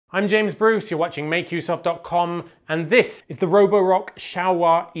I'm James Bruce, you're watching MakeUseOf.com, and this is the Roborock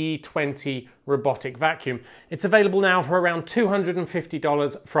Xiaowa E20 robotic vacuum. It's available now for around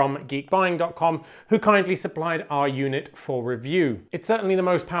 $250 from geekbuying.com, who kindly supplied our unit for review. It's certainly the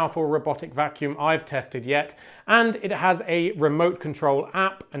most powerful robotic vacuum I've tested yet, and it has a remote control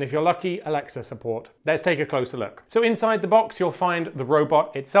app, and if you're lucky, Alexa support. Let's take a closer look. So inside the box, you'll find the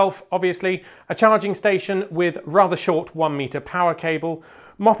robot itself, obviously, a charging station with rather short 1 meter power cable,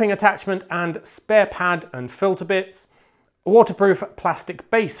 mopping attachment and spare pad and filter bits, a waterproof plastic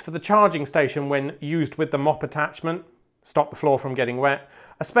base for the charging station when used with the mop attachment, stop the floor from getting wet,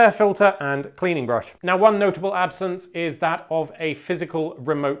 a spare filter and cleaning brush. Now, one notable absence is that of a physical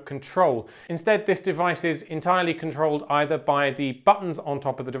remote control. Instead, this device is entirely controlled either by the buttons on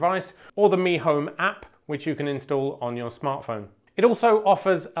top of the device or the Mi Home app, which you can install on your smartphone. It also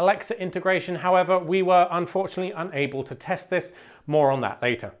offers Alexa integration, however, we were unfortunately unable to test this. More on that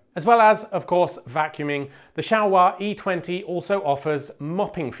later. As well as, of course, vacuuming, the Xiaowa E20 also offers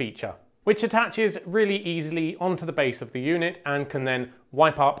mopping feature, which attaches really easily onto the base of the unit and can then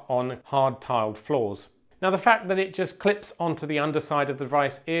wipe up on hard tiled floors. Now, the fact that it just clips onto the underside of the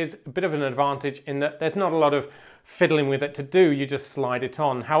device is a bit of an advantage in that there's not a lot of fiddling with it to do, you just slide it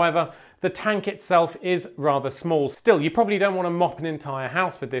on. However, the tank itself is rather small. Still, you probably don't want to mop an entire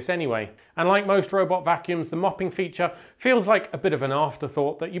house with this anyway. And like most robot vacuums, the mopping feature feels like a bit of an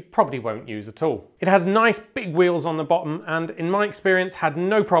afterthought that you probably won't use at all. It has nice big wheels on the bottom and in my experience had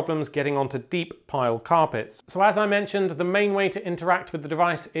no problems getting onto deep pile carpets. So as I mentioned, the main way to interact with the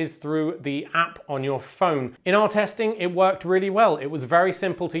device is through the app on your phone. In our testing, it worked really well. It was very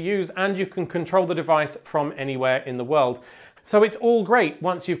simple to use and you can control the device from anywhere in the world. So it's all great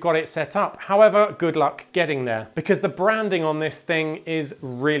once you've got it set up. However, good luck getting there because the branding on this thing is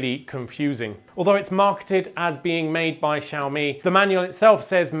really confusing. Although it's marketed as being made by Xiaomi, the manual itself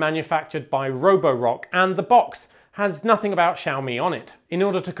says manufactured by Roborock and the box has nothing about Xiaomi on it. In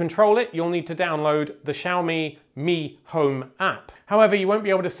order to control it, you'll need to download the Xiaomi Mi Home app. However, you won't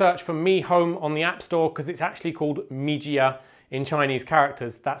be able to search for Mi Home on the App Store because it's actually called Mijia in Chinese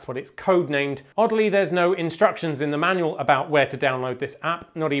characters. That's what it's codenamed. Oddly, there's no instructions in the manual about where to download this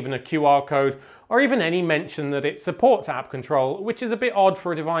app, not even a QR code, or even any mention that it supports app control, which is a bit odd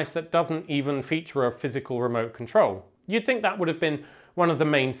for a device that doesn't even feature a physical remote control. You'd think that would have been one of the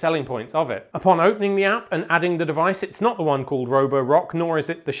main selling points of it. Upon opening the app and adding the device, it's not the one called Roborock, nor is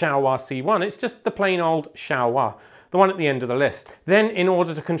it the Xiaowa C1, it's just the plain old Xiaowa, the one at the end of the list. Then, in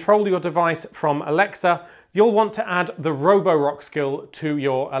order to control your device from Alexa, you'll want to add the Roborock skill to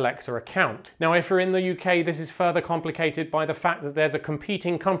your Alexa account. Now, if you're in the UK, this is further complicated by the fact that there's a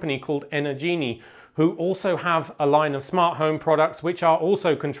competing company called Energini, who also have a line of smart home products which are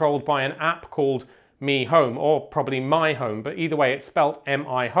also controlled by an app called Mi Home, or probably My Home, but either way it's spelt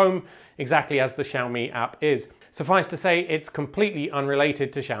M-I Home, exactly as the Xiaomi app is. Suffice to say, it's completely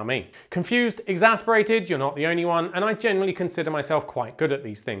unrelated to Xiaomi. Confused, exasperated, you're not the only one, and I generally consider myself quite good at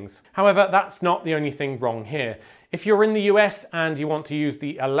these things. However, that's not the only thing wrong here. If you're in the US and you want to use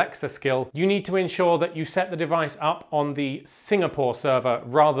the Alexa skill, you need to ensure that you set the device up on the Singapore server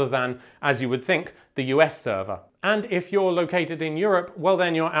rather than, as you would think, the US server. And if you're located in Europe, well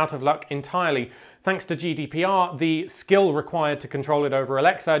then you're out of luck entirely. Thanks to GDPR, the skill required to control it over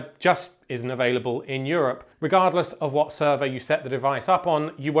Alexa just isn't available in Europe. Regardless of what server you set the device up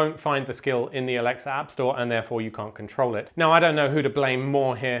on, you won't find the skill in the Alexa App Store and therefore you can't control it. Now, I don't know who to blame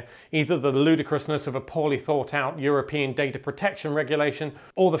more here, either the ludicrousness of a poorly thought out European data protection regulation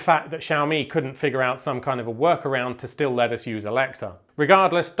or the fact that Xiaomi couldn't figure out some kind of a workaround to still let us use Alexa.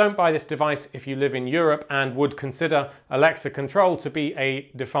 Regardless, don't buy this device if you live in Europe and would consider Alexa control to be a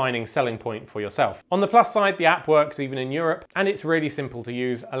defining selling point for yourself. On the plus side, the app works even in Europe and it's really simple to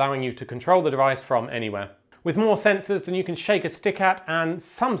use, allowing you to control the device from anywhere. With more sensors than you can shake a stick at and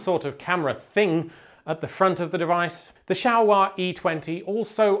some sort of camera thing at the front of the device, the Xiaowa E20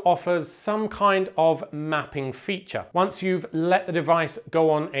 also offers some kind of mapping feature. Once you've let the device go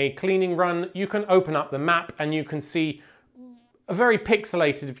on a cleaning run, you can open up the map and you can see a very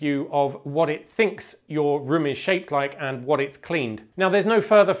pixelated view of what it thinks your room is shaped like and what it's cleaned. Now, there's no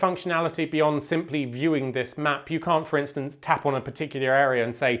further functionality beyond simply viewing this map. You can't, for instance, tap on a particular area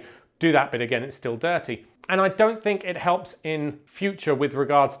and say, do that bit again, it's still dirty. And I don't think it helps in future with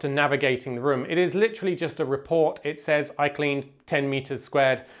regards to navigating the room. It is literally just a report. It says I cleaned 10 meters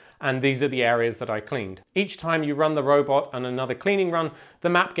squared and these are the areas that I cleaned. Each time you run the robot on another cleaning run, the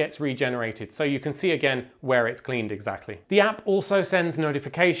map gets regenerated, so you can see again where it's cleaned exactly. The app also sends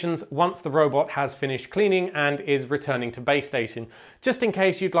notifications once the robot has finished cleaning and is returning to base station, just in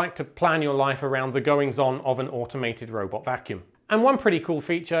case you'd like to plan your life around the goings-on of an automated robot vacuum. And one pretty cool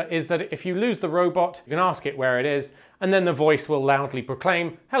feature is that if you lose the robot, you can ask it where it is, and then the voice will loudly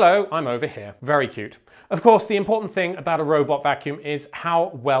proclaim, "Hello, I'm over here." Very cute. Of course, the important thing about a robot vacuum is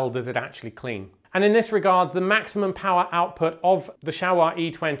how well does it actually clean. And in this regard, the maximum power output of the Xiaowa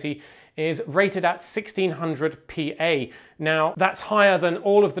E20 is rated at 1600 PA. Now, that's higher than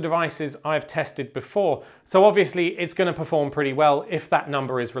all of the devices I've tested before, so obviously it's going to perform pretty well if that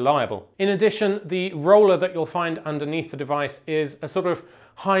number is reliable. In addition, the roller that you'll find underneath the device is a sort of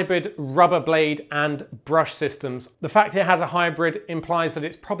hybrid rubber blade and brush systems. The fact it has a hybrid implies that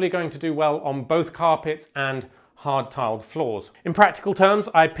it's probably going to do well on both carpets and hard tiled floors. In practical terms,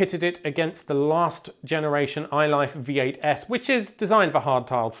 I pitted it against the last generation iLife V8S, which is designed for hard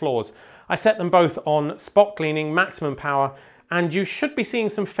tiled floors. I set them both on spot cleaning, maximum power, and you should be seeing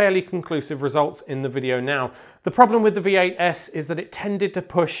some fairly conclusive results in the video now. The problem with the V8S is that it tended to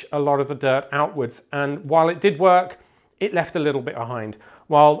push a lot of the dirt outwards, and while it did work, it left a little bit behind.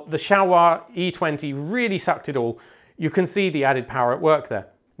 While the Xiaowa E20 really sucked it all, you can see the added power at work there.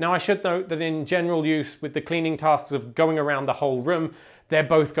 Now, I should note that in general use with the cleaning tasks of going around the whole room, they're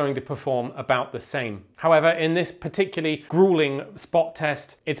both going to perform about the same. However, in this particularly grueling spot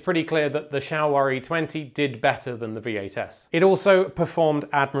test, it's pretty clear that the Xiaowa E20 did better than the V8S. It also performed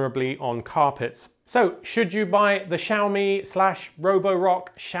admirably on carpets. So, should you buy the Xiaomi/Roborock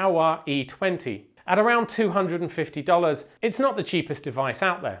Xiaowa E20? At around $250, it's not the cheapest device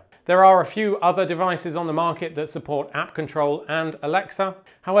out there. There are a few other devices on the market that support app control and Alexa.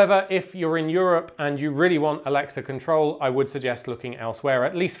 However, if you're in Europe and you really want Alexa control, I would suggest looking elsewhere,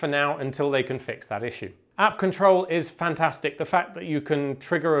 at least for now, until they can fix that issue. App control is fantastic. The fact that you can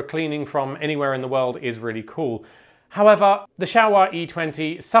trigger a cleaning from anywhere in the world is really cool. However, the Xiaowa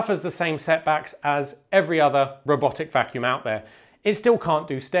E20 suffers the same setbacks as every other robotic vacuum out there. It still can't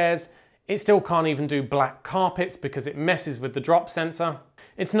do stairs. It still can't even do black carpets because it messes with the drop sensor.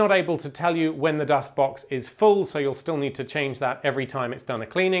 It's not able to tell you when the dust box is full, so you'll still need to change that every time it's done a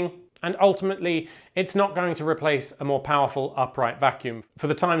cleaning. And ultimately, it's not going to replace a more powerful upright vacuum for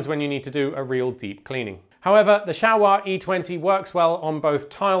the times when you need to do a real deep cleaning. However, the Xiaowa E20 works well on both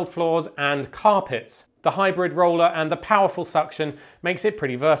tiled floors and carpets. The hybrid roller and the powerful suction makes it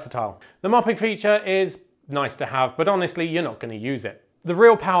pretty versatile. The mopping feature is nice to have, but honestly, you're not going to use it. The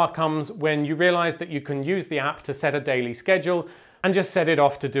real power comes when you realize that you can use the app to set a daily schedule and just set it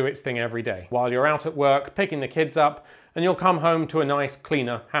off to do its thing every day while you're out at work picking the kids up, and you'll come home to a nice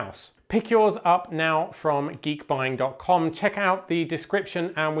cleaner house. Pick yours up now from geekbuying.com. Check out the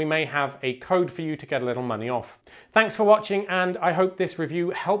description and we may have a code for you to get a little money off. Thanks for watching, and I hope this review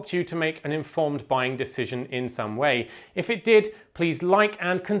helped you to make an informed buying decision in some way. If it did, please like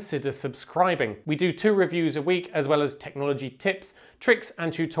and consider subscribing. We do 2 reviews a week, as well as technology tips, tricks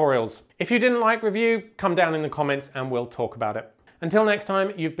and tutorials. If you didn't like review, come down in the comments and we'll talk about it. Until next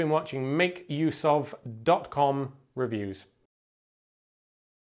time, you've been watching MakeUseOf.com reviews.